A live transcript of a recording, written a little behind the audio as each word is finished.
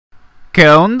¿Qué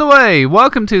onda, way?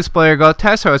 Welcome to this player golf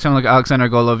test. I was going to look at Alexandr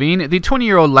Golovin, the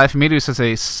 20-year-old left mid who has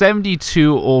a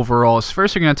 72 overall. So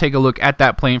first, we're going to take a look at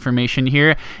that play information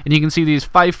here, and you can see these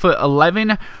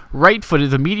 5'11", right-footed,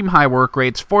 the medium-high work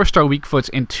rates, 4-star weak foots,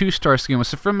 and 2-star schema.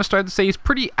 So from the start to say he's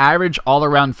pretty average all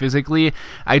around physically.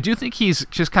 I do think he's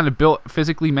just kind of built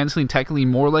physically, mentally, and technically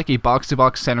more like a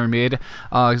box-to-box center mid.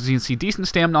 As you can see, decent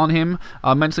stamina on him.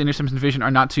 Mentally, interception and vision are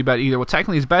not too bad either. Well,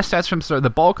 technically, his best stats from the start, the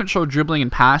ball control, dribbling,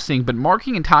 and passing, but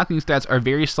marking and tackling stats are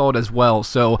very solid as well.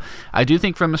 So I do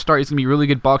think from the start he's going to be really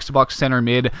good box-to-box center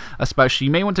mid, especially.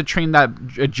 You may want to train that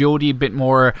agility a bit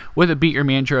more with a beat your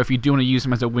manager if you do want to use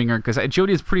him as a winger, because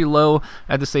agility is pretty low,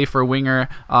 I have to say, for a winger.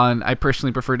 I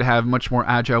personally prefer to have much more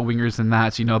agile wingers than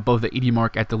that, so, you know, above the 80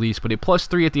 mark at the least. But a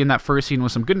 +3 at the end of that first scene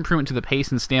with some good improvement to the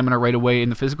pace and stamina right away in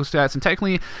the physical stats, and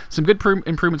technically some good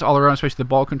improvements all around, especially the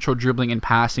ball control, dribbling, and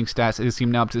passing stats. It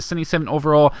seems now up to 77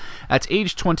 overall at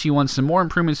age 21. Some more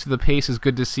improvements to the pace is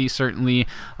good to see, certainly.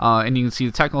 And you can see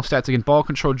the technical stats again, ball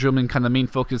control, dribbling, kind of the main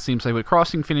focus seems like, with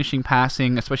crossing, finishing,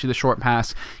 passing, especially the short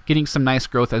pass, getting some nice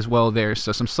growth as well there.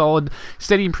 So some solid,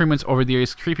 steady improvements over the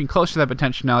years, creeping closer to that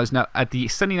potential now. Is now at the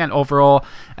 79 overall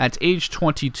at age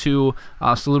 22. So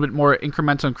a little bit more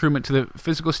incremental improvement to the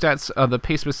physical stats, the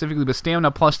pace specifically, but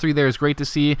stamina +3 there is great to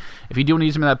see. If you do want to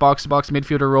use him in that box-to-box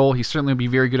midfielder role, he certainly will be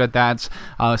very good at that,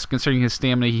 considering his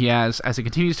stamina he has. As it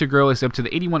continues to grow, is up to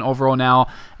the 81 overall now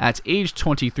at age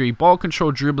 23. Ball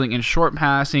control, dribbling, and short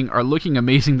passing are looking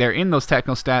amazing there in those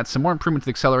technical stats. Some more improvement to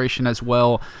the acceleration as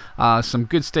well. Some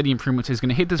good steady improvements. He's going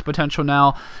to hit this potential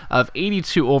now of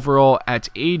 82 overall at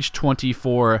age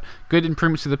 24. Good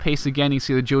improvements to the pace again. You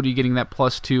see the agility getting that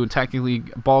 +2, and technically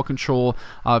ball control,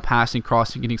 passing,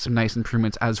 crossing, getting some nice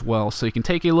improvements as well. So you can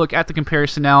take a look at the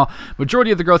comparison now. Majority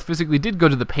of the growth physically did go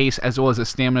to the pace as well as the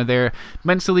stamina there.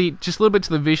 Mentally, just a little bit to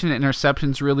the vision and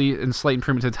interceptions really, and slight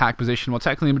improvement to attack position. While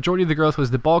technically the majority of the growth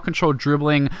was the ball control,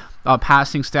 dribbling,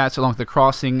 passing stats, along with the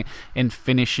crossing and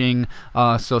finishing.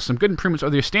 So some good improvements.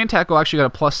 Your stand tackle actually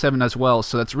got a +7 as well,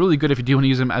 so that's really good if you do want to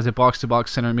use him as a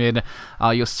box-to-box center mid.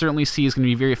 You'll certainly see he's going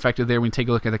to be very effective there when you take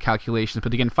a look at the calculations.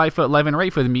 But again, 5'11",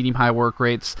 right for the medium-high work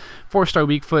rates, 4-star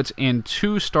weak foot, and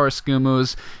 2-star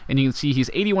skumus. And you can see he's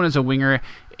 81 as a winger,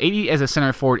 80 as a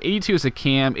center forward, 82 as a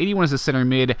cam, 81 as a center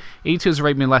mid, 82 as a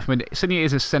right mid, left mid, 78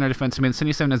 as a center defensive mid,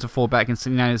 77 as a fullback, and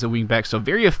 79 as a wing back. So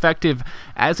very effective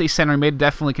as a center mid.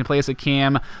 Definitely can play as a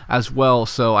cam as well.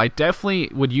 So I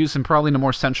definitely would use him probably in a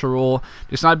more central role.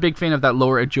 Just not a big fan of that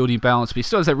lower agility balance, but he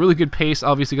still has that really good pace.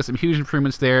 Obviously got some huge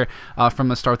improvements there from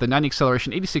the start. The 90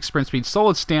 acceleration, 86 sprint speed,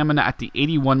 solid stamina at the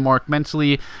 81 mark.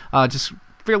 Mentally, just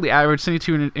fairly average.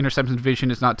 72 interception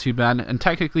vision is not too bad, and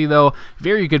technically though,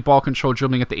 very good ball control,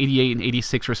 dribbling at the 88 and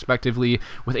 86 respectively,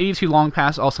 with 82 long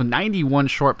pass, also 91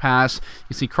 short pass.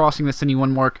 You see crossing the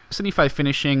 71 mark, 75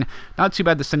 finishing, not too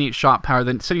bad. The 78 shot power,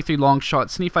 then 73 long shot,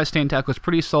 75 stand tackle is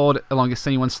pretty solid, along with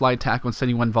 71 slide tackle and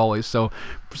 71 volleys. So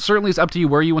certainly it's up to you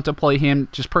where you want to play him.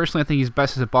 Just personally, I think he's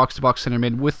best as a box-to-box center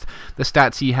mid with the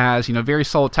stats he has. You know, very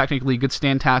solid technically, good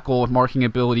stand tackle with marking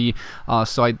ability.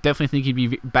 So I definitely think he'd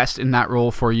be best in that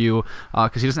role for you,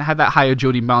 because he doesn't have that high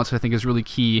agility balance, which I think is really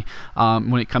key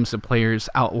when it comes to players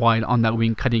out wide on that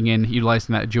wing, cutting in,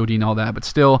 utilizing that agility and all that. But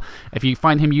still, if you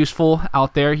find him useful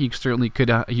out there, you certainly could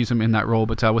use him in that role.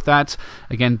 But with that,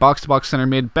 again, box-to-box center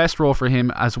mid, best role for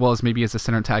him, as well as maybe as a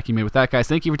center attacking mid. With that, guys,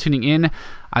 thank you for tuning in.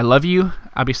 I love you.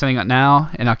 I'll be signing out now,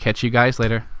 and I'll catch you guys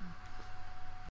later.